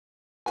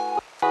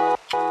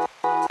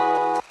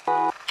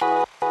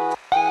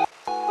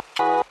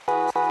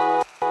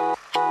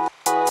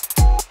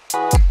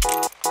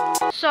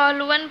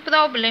solve one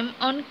problem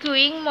on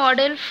queuing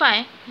model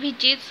phi,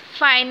 which is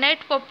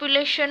finite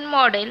population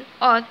model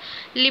or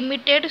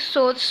limited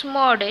source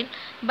model,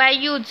 by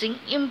using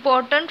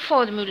important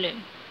formulae.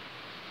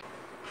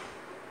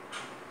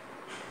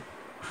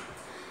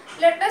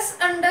 Let us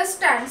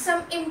understand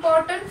some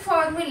important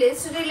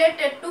formulas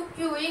related to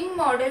queuing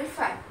model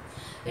phi.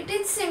 It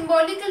is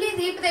symbolically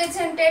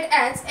represented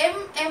as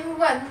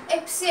M1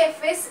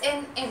 FCFS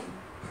M.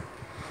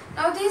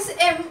 Now this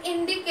M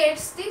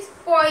indicates the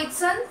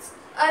Poisson's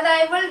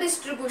arrival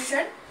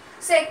distribution.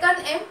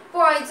 Second M,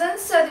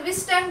 Poisson's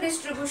service time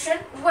distribution.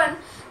 1.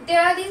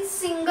 There is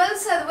single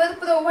server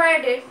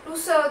provided to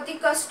serve the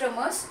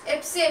customers.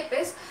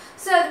 FCFS.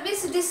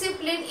 Service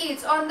discipline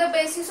is on the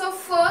basis of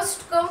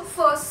first come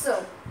first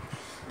serve.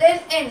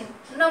 Then N,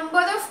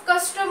 number of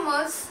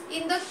customers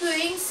in the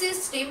queuing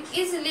system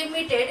is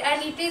limited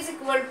and it is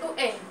equal to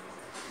N.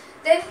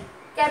 Then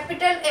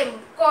capital M,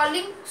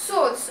 calling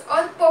source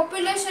or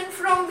population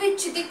from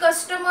which the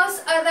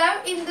customers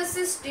arrive in the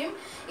system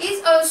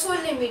is also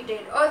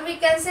limited, or we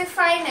can say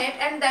finite,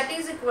 and that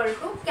is equal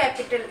to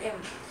capital M.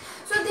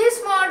 So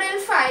this model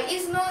phi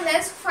is known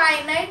as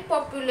finite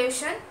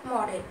population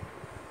model.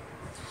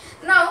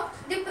 Now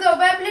the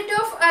probability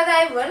of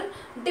arrival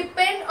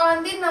depend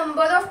on the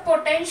number of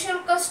potential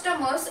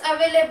customers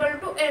available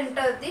to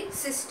enter the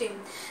system.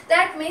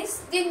 That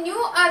means the new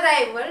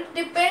arrival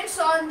depends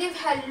on the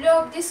value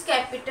of this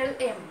capital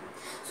M.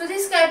 So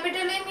this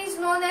capital M is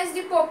known as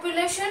the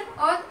population,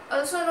 or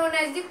also known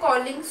as the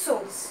calling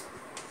source.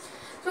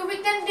 So we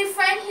can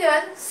define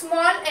here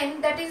small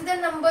n, that is the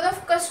number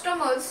of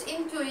customers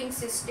in queuing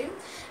system,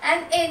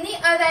 and any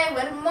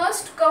arrival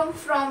must come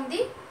from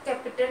the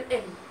capital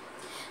M.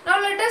 Now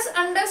let us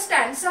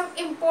understand some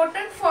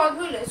important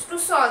formulas to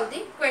solve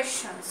the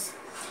questions.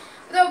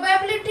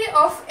 Probability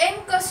of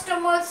n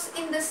customers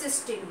in the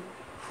system.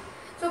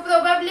 So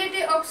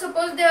probability of,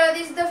 suppose there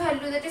is the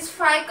value that is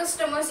 5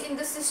 customers in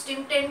the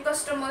system, 10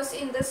 customers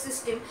in the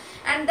system,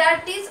 and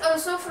that is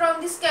also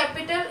from this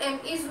capital M,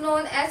 is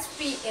known as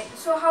Pn.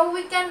 So how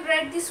we can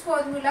write this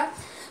formula?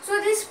 So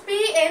this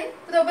Pn,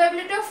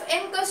 probability of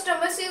n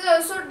customers, is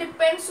also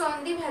depends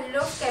on the value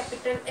of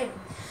capital M.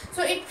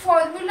 So its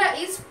formula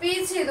is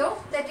P0,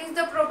 that is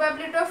the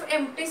probability of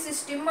empty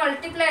system,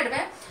 multiplied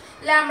by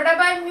lambda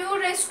by mu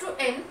raised to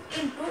n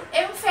into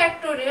m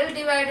factorial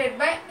divided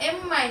by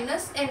m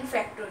minus n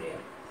factorial.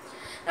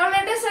 Now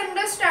let us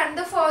understand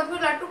the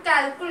formula to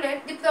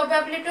calculate the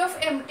probability of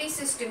empty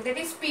system, that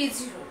is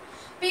P0.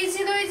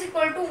 P0 is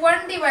equal to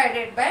 1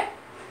 divided by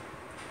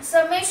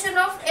summation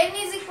of n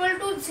is equal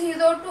to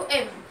 0 to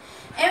m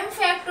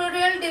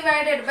factorial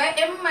divided by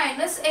m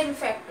minus n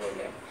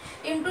factorial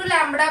into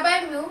lambda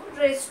by mu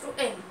raised to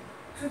n.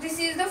 So this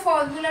is the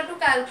formula to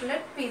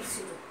calculate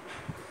P0.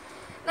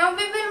 Now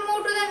we will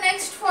move to the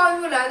next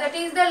formula, that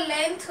is the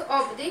length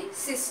of the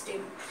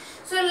system.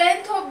 So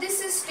length of the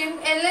system,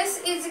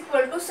 Ls is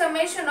equal to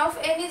summation of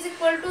n is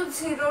equal to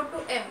 0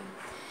 to m,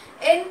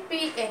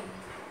 npn.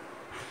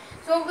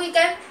 So we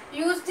can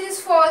use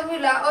this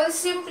formula, or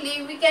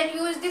simply we can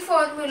use the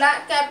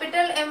formula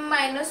capital M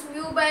minus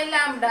mu by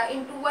lambda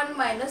into 1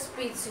 minus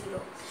P0.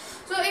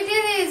 So it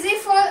is easy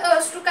for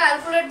us to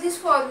calculate this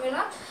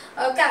formula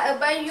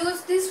by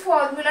use this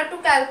formula to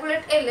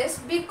calculate Ls,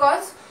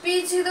 because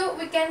P0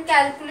 we can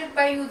calculate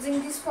by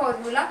using this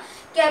formula.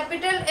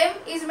 Capital M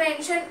is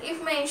mentioned,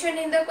 if mentioned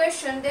in the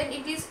question, then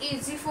it is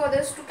easy for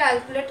us to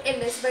calculate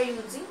Ls by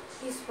using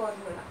this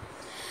formula.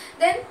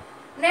 Then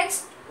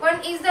next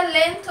one is the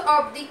length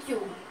of the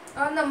queue,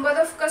 or number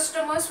of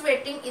customers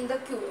waiting in the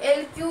queue.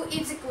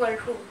 LQ is equal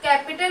to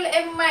capital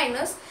M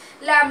minus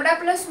lambda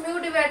plus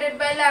mu divided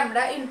by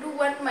lambda into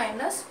 1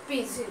 minus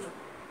P0.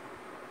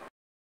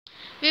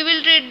 We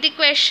will read the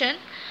question.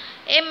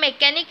 A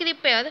mechanic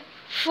repair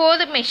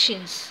 4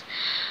 machines.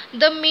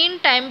 The mean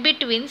time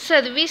between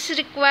service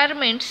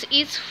requirements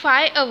is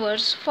 5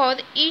 hours for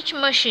each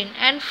machine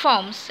and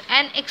forms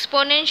an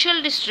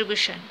exponential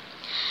distribution.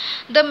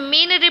 The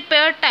mean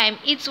repair time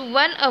is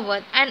 1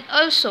 hour and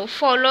also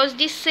follows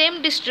the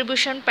same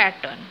distribution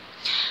pattern.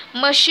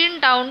 Machine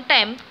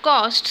downtime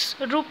costs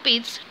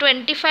rupees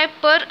 25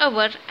 per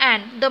hour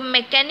and the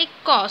mechanic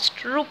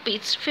cost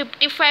rupees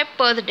 55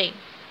 per day.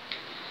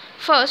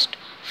 First,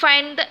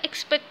 find the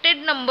expected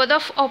number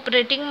of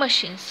operating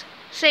machines.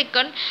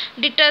 Second,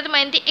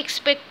 determine the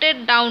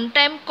expected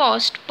downtime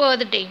cost per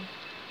day.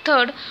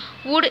 Third,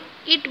 would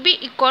it be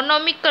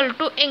economical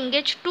to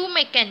engage 2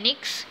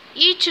 mechanics,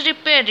 each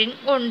repairing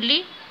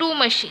only 2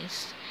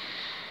 machines?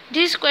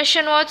 This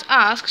question was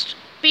asked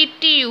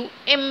PTU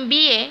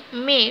MBA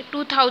May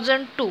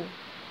 2002.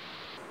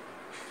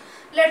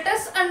 Let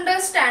us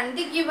understand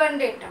the given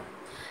data.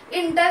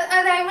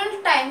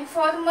 Inter-arrival time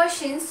for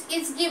machines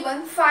is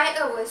given 5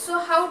 hours. So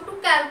how to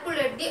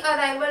calculate the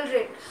arrival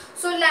rate?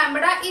 So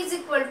lambda is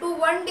equal to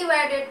 1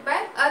 divided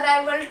by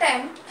arrival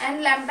time,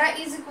 and lambda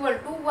is equal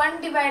to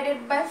 1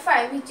 divided by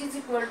 5, which is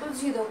equal to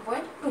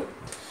 0.2.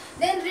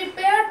 Then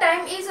repair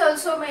time is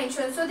also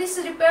mentioned. So this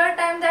repair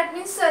time, that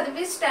means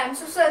service time.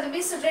 So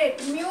service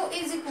rate mu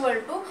is equal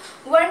to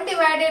 1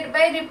 divided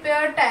by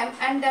repair time,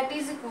 and that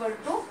is equal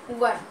to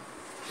 1.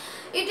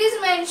 It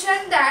is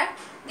mentioned that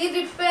the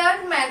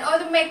repairman or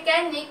the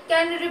mechanic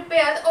can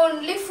repair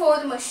only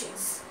 4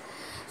 machines.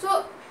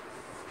 So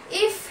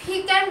if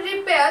he can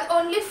repair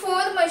only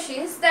 4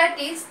 machines, that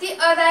is the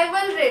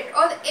arrival rate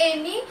or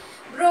any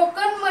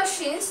broken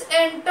machines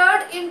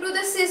entered into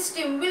the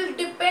system will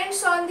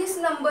depends on this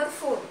number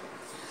 4.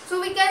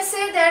 So we can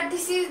say that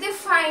this is the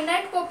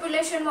finite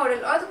population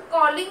model, or the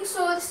calling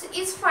source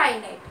is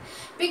finite,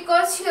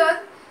 because here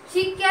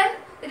he can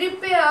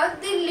repair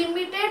the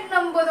limited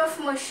number of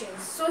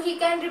machines. So he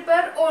can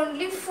repair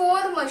only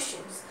 4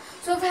 machines.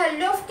 So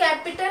value of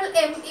capital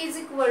M is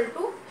equal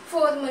to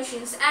 4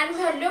 machines, and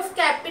value of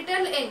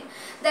capital N,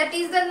 that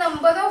is the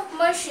number of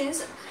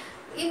machines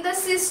in the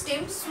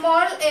system,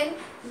 small n,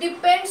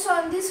 depends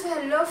on this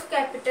value of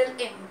capital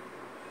M.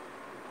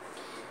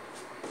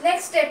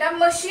 Next data,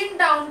 machine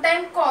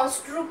downtime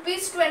cost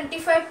rupees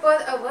 25 per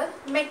hour,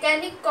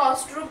 mechanic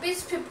cost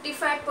rupees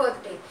 55 per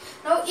day.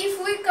 Now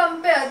if we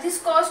compare, this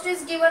cost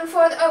is given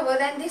for hour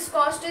and this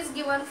cost is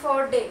given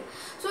for day.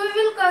 So we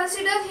will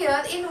consider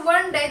here in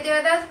one day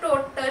there are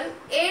total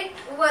 8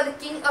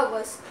 working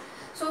hours.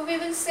 So we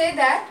will say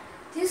that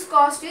this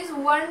cost is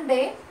 1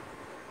 day,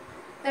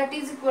 that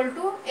is equal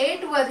to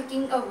 8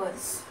 working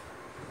hours.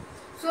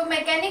 So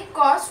mechanic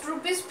cost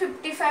rupees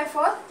 55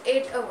 for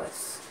 8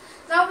 hours.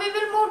 Now we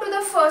will move to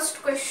the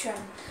first question.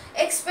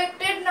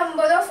 Expected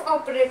number of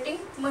operating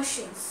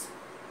machines.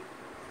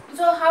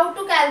 So how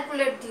to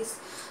calculate this?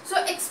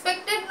 So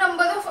expected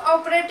number of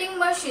operating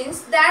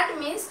machines, that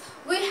means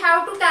we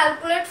have to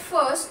calculate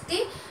first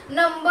the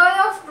number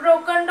of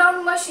broken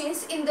down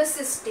machines in the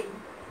system.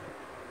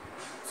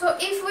 So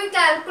if we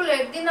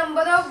calculate the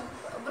number of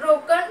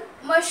broken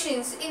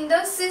machines in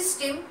the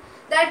system,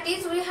 that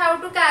is we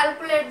have to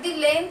calculate the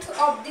length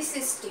of the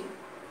system.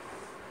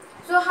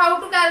 So how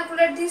to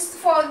calculate this?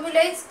 Formula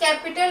is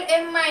capital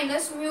M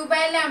minus mu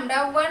by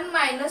lambda 1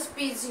 minus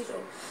P0.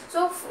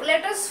 So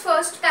let us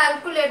first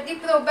calculate the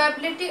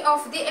probability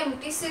of the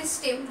empty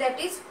system, that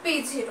is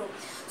P0.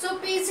 So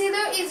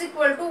P0 is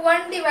equal to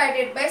 1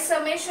 divided by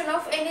summation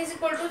of n is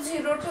equal to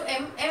 0 to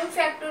m, m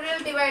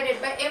factorial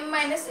divided by m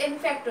minus n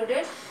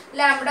factorial,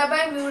 lambda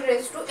by mu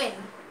raised to n.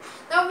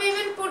 Now we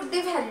will put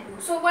the value.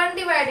 So 1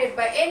 divided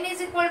by n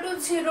is equal to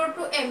 0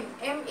 to m,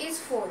 m is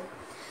 4.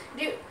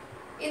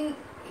 In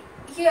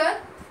here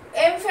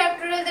m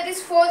factorial, that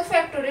is 4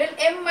 factorial,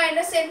 m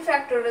minus n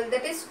factorial,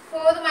 that is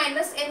 4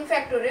 minus n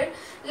factorial,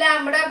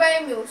 lambda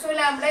by mu. So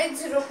lambda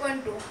is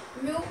 0.2,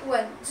 mu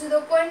 1,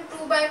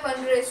 0.2 by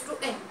 1 raised to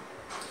n.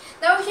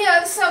 Now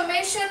here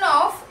summation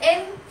of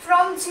n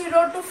from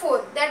 0 to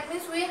 4, that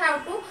means we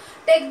have to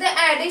take the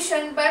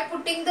addition by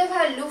putting the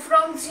value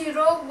from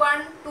 0,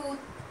 1, 2,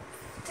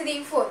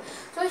 3, 4.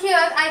 So here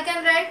I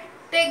can write,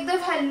 take the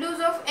values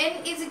of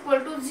n is equal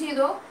to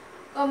 0,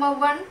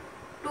 1,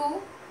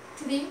 2,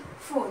 3,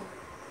 4,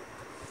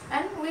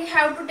 and we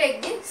have to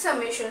take the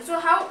summation. So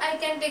how I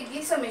can take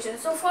the summation?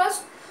 So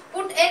first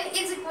put n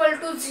is equal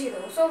to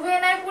 0. So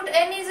when I put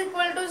n is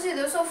equal to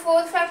 0, so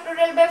 4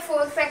 factorial by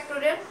 4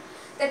 factorial,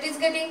 that is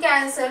getting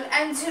cancelled,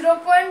 and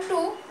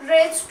 0.2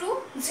 raised to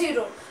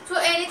 0. So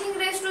anything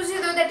raised to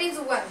 0, that is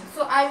 1.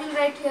 So I will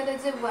write here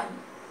as a 1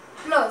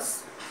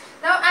 plus.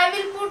 Now I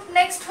will put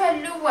next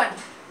value 1.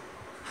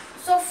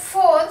 So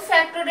 4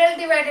 factorial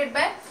divided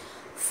by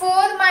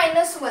 4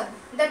 minus 1,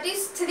 that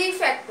is 3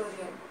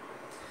 factorial.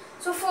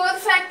 So 4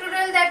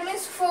 factorial, that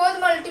means 4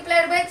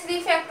 multiplied by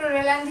 3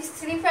 factorial, and this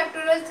 3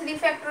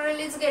 factorial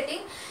is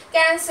getting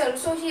cancelled.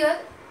 So here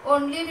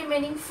only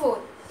remaining 4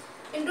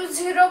 into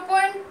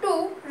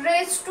 0.2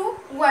 raised to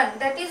 1,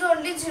 that is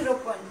only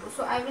 0.2.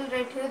 So I will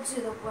write here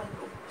 0.2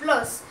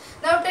 plus.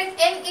 Now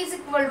take n is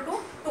equal to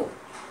 2.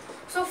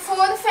 So 4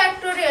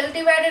 factorial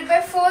divided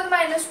by 4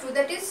 minus 2,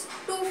 that is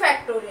 2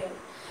 factorial.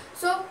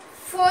 So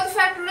 4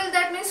 factorial,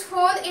 that means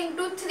 4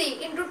 into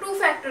 3 into 2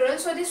 factorial.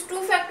 So this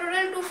 2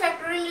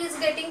 factorial is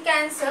getting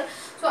cancelled.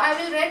 So I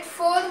will write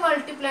 4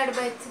 multiplied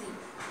by 3.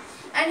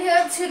 And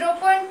here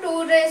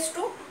 0.2 raised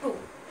to 2.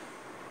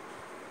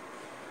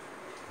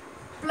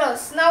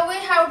 Plus, now we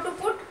have to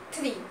put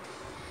 3.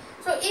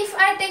 So if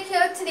I take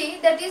here 3,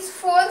 that is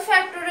 4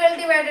 factorial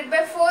divided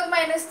by 4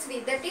 minus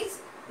 3, that is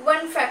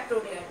 1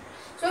 factorial.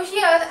 So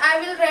here I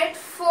will write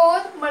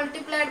 4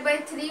 multiplied by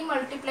 3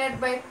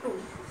 multiplied by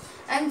 2.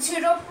 And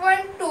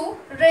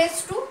 0.2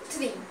 raised to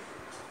 3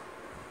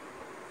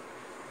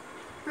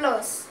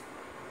 plus,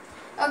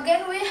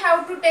 again we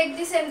have to take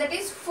the same, that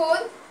is 4.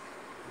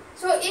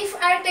 So if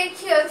I take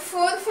here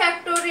 4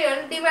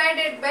 factorial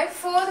divided by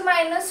 4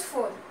 minus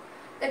 4,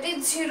 that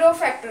is 0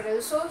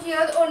 factorial. So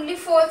here only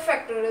 4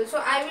 factorial.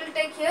 So I will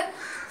take here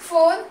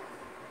 4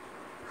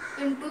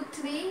 into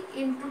 3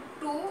 into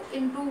 2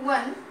 into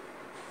 1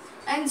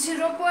 and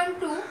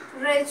 0.2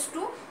 raised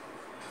to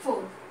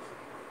 4.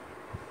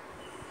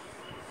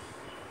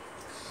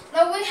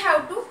 Now we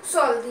have to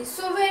solve this.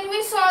 So when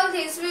we solve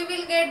this, we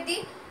will get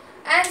the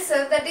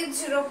answer, that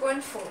is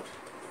 0.4.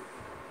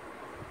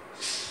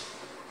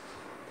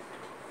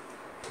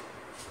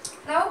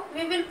 Now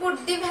we will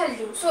put the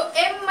value. So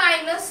m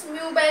minus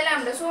mu by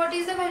lambda. So what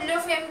is the value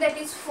of m? That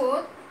is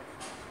 4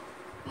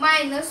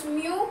 minus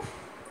mu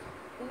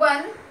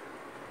 1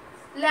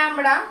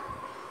 lambda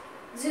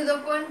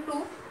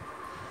 0.2,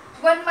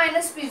 1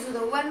 minus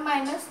P0, 1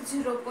 minus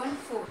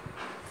 0.4.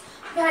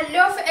 Value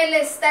of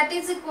Ls, that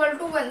is equal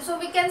to 1. So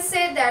we can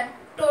say that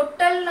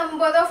total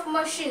number of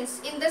machines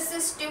in the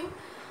system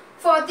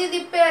for the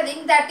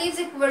repairing, that is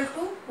equal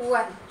to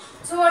 1.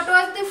 So what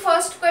was the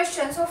first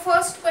question? So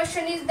first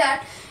question is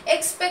that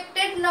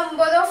expected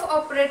number of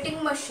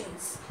operating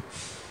machines.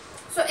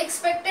 So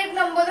expected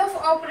number of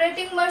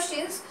operating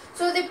machines.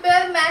 So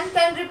repairman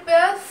can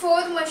repair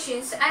 4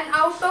 machines, and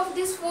out of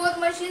these 4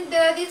 machines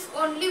there is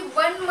only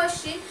one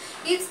machine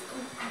is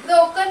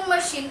broken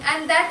machine,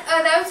 and that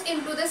arrives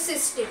into the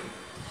system.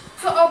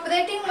 So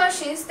operating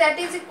machines, that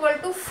is equal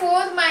to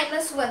 4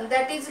 minus 1,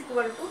 that is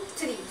equal to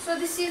 3. So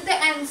this is the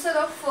answer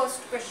of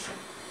first question.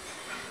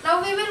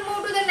 Now we will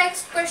move to the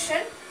next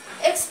question.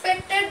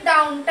 Expected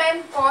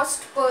downtime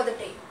cost per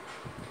day.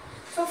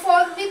 So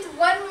for with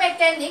one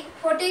mechanic,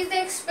 what is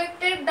the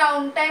expected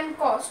downtime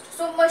cost?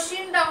 So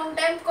machine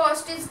downtime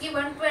cost is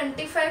given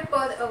 25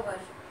 per hour.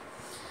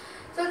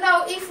 So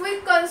now if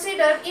we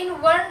consider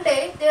in one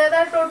day there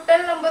are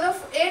total number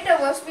of 8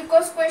 hours,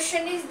 because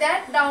question is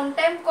that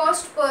downtime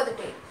cost per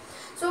day.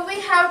 So we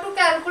have to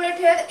calculate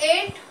here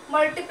 8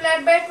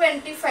 multiplied by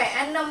 25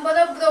 and number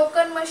of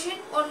broken machine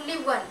only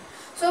 1.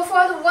 So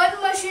for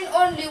one machine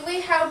only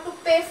we have to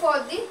pay for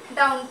the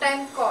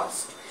downtime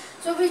cost.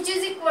 So which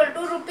is equal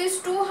to rupees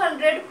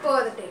 200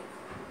 per day.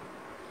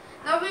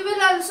 Now we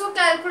will also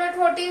calculate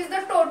what is the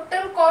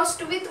total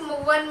cost with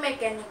one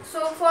mechanic.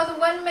 So for the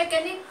one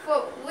mechanic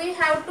we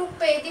have to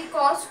pay the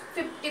cost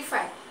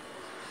 55.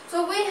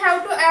 So we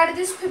have to add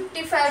this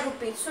 55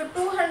 rupees. So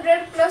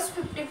 200 plus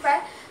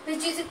 55,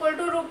 which is equal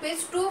to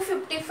rupees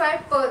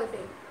 255 per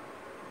day.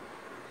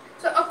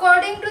 So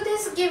according to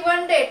this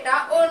given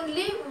data,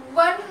 only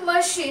one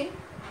machine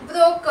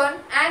broken,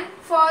 and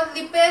for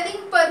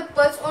repairing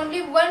purpose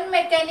only one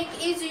mechanic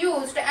is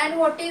used, and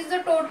what is the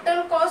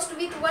total cost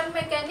with one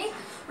mechanic?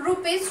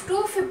 Rupees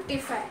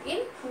 255 in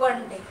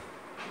one day.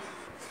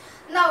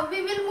 Now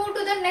we will move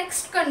to the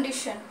next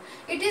condition.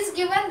 It is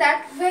given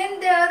that when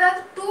there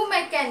are 2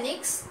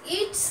 mechanics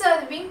each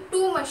serving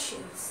 2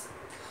 machines.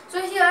 So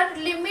here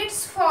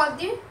limits for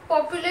the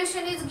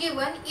population is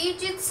given,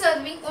 each is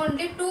serving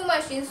only 2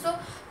 machines. So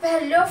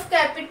value of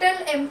capital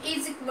M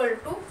is equal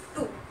to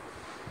 2.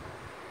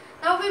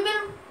 Now we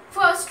will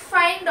first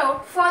find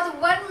out for the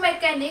one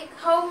mechanic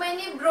how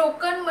many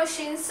broken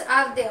machines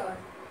are there.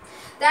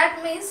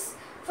 That means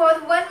for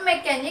one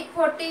mechanic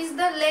what is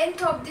the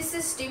length of the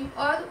system,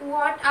 or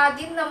what are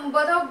the number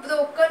of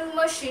broken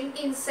machine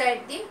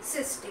inside the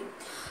system.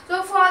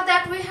 So for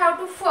that we have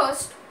to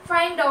first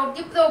find out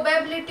the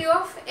probability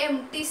of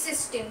empty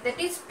system, that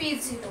is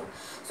P0.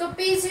 So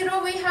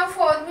P0 we have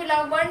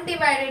formula 1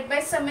 divided by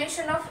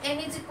summation of n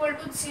is equal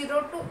to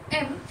 0 to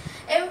m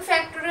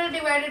factorial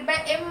divided by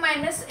m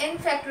minus n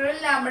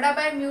factorial lambda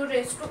by mu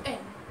raised to n.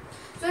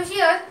 So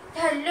here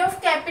value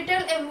of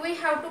capital M we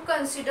have to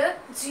consider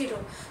 0.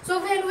 So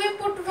when we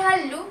put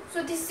value,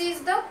 so this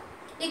is the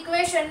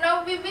equation.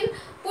 Now we will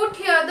put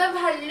here the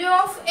value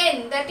of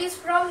n, that is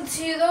from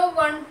 0,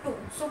 1, 2.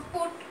 So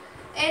put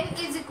n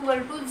is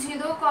equal to 0,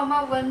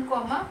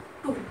 1,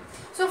 2.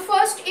 So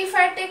first if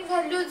I take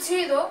value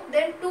 0,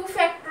 then 2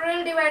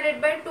 factorial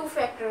divided by 2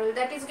 factorial,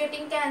 that is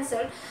getting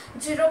cancelled.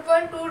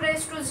 0.2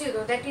 raised to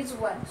 0, that is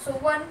 1. So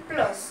 1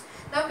 plus.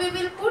 Now we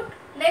will put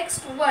next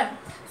 1.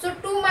 So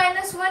 2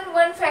 minus 1,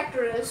 1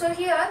 factorial. So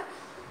here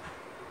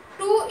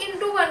 2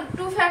 into 1,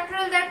 2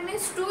 factorial, that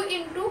means 2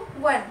 into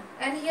 1,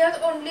 and here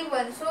only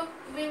 1. So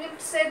we will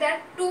say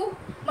that 2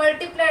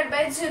 multiplied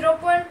by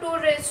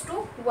 0.2 raised to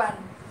 1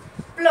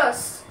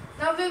 plus.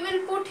 Now we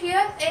will put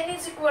here n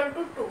is equal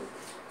to 2.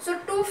 So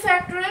 2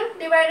 factorial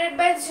divided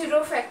by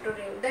 0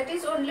 factorial, that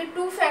is only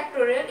 2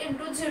 factorial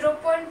into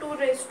 0.2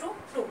 raised to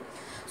 2.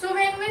 So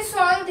when we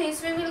solve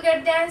this we will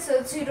get the answer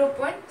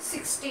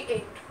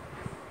 0.68.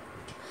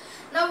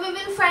 Now we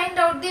will find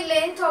out the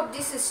length of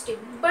the system,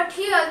 but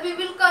here we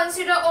will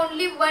consider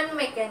only one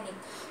mechanic.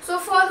 So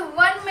for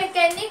one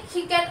mechanic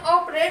he can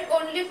operate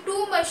only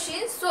 2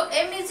 machines, so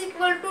M is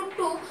equal to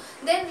 2.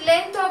 Then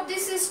length of the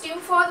system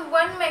for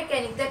one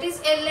mechanic, that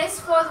is Ls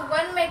for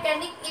one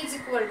mechanic is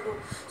equal to.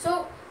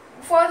 So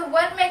for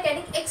one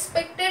mechanic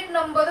expected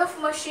number of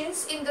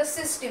machines in the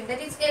system,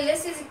 that is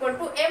Ls is equal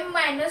to M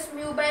minus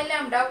mu by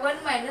lambda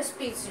 1 minus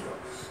P0.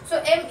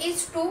 So M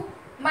is 2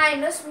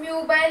 minus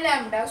mu by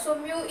lambda, so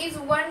mu is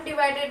 1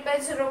 divided by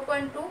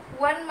 0.2,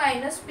 1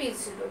 minus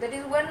P0, that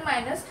is 1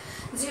 minus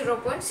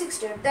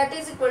 0.68, that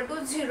is equal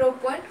to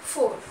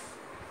 0.4.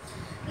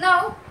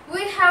 Now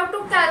we have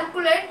to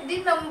calculate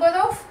the number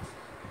of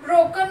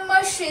broken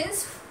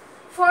machines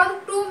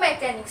for 2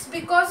 mechanics,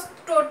 because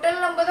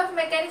total number of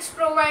mechanics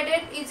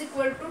provided is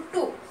equal to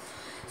 2.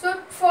 So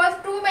for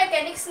 2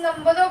 mechanics,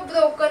 number of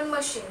broken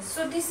machines.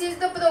 So this is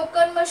the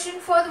broken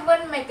machine for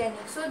one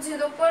mechanic. So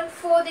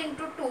 0.4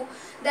 into 2,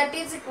 that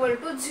is equal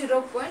to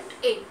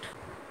 0.8.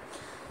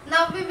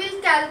 Now we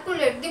will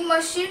calculate the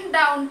machine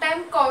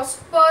downtime cost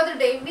per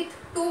day with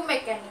 2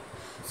 mechanics.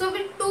 So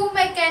with 2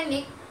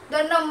 mechanics,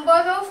 the number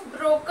of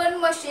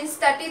broken machines,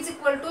 that is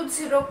equal to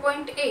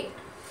 0.8.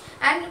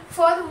 And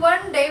for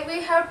one day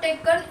we have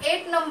taken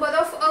 8 number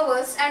of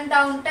hours and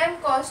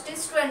downtime cost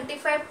is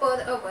 25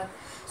 per hour.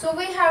 So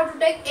we have to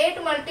take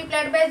 8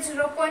 multiplied by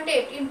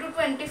 0.8 into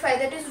 25,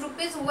 that is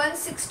rupees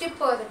 160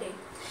 per day.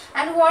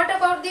 And what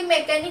about the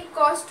mechanic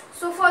cost?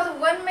 So for the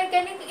one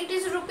mechanic it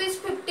is rupees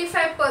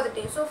 55 per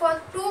day. So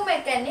for two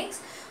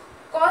mechanics,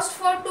 cost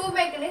for two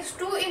mechanics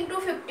 2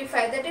 into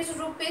 55, that is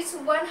rupees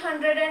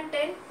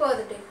 110 per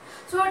day.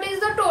 So what is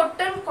the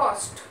total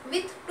cost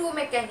with two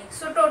mechanics?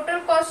 So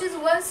total cost is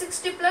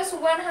 160 plus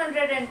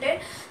 110,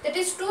 that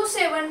is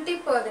 270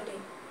 per day.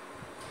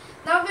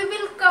 Now we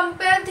will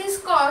compare this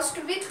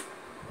cost with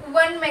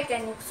one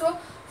mechanic. So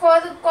for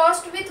the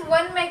cost with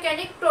one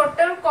mechanic,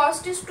 total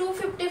cost is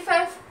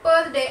 255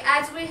 per day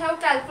as we have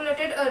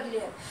calculated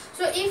earlier.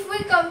 So if we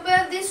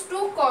compare these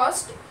two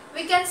costs,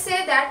 we can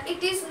say that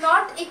it is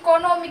not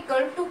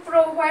economical to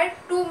provide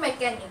two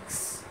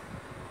mechanics.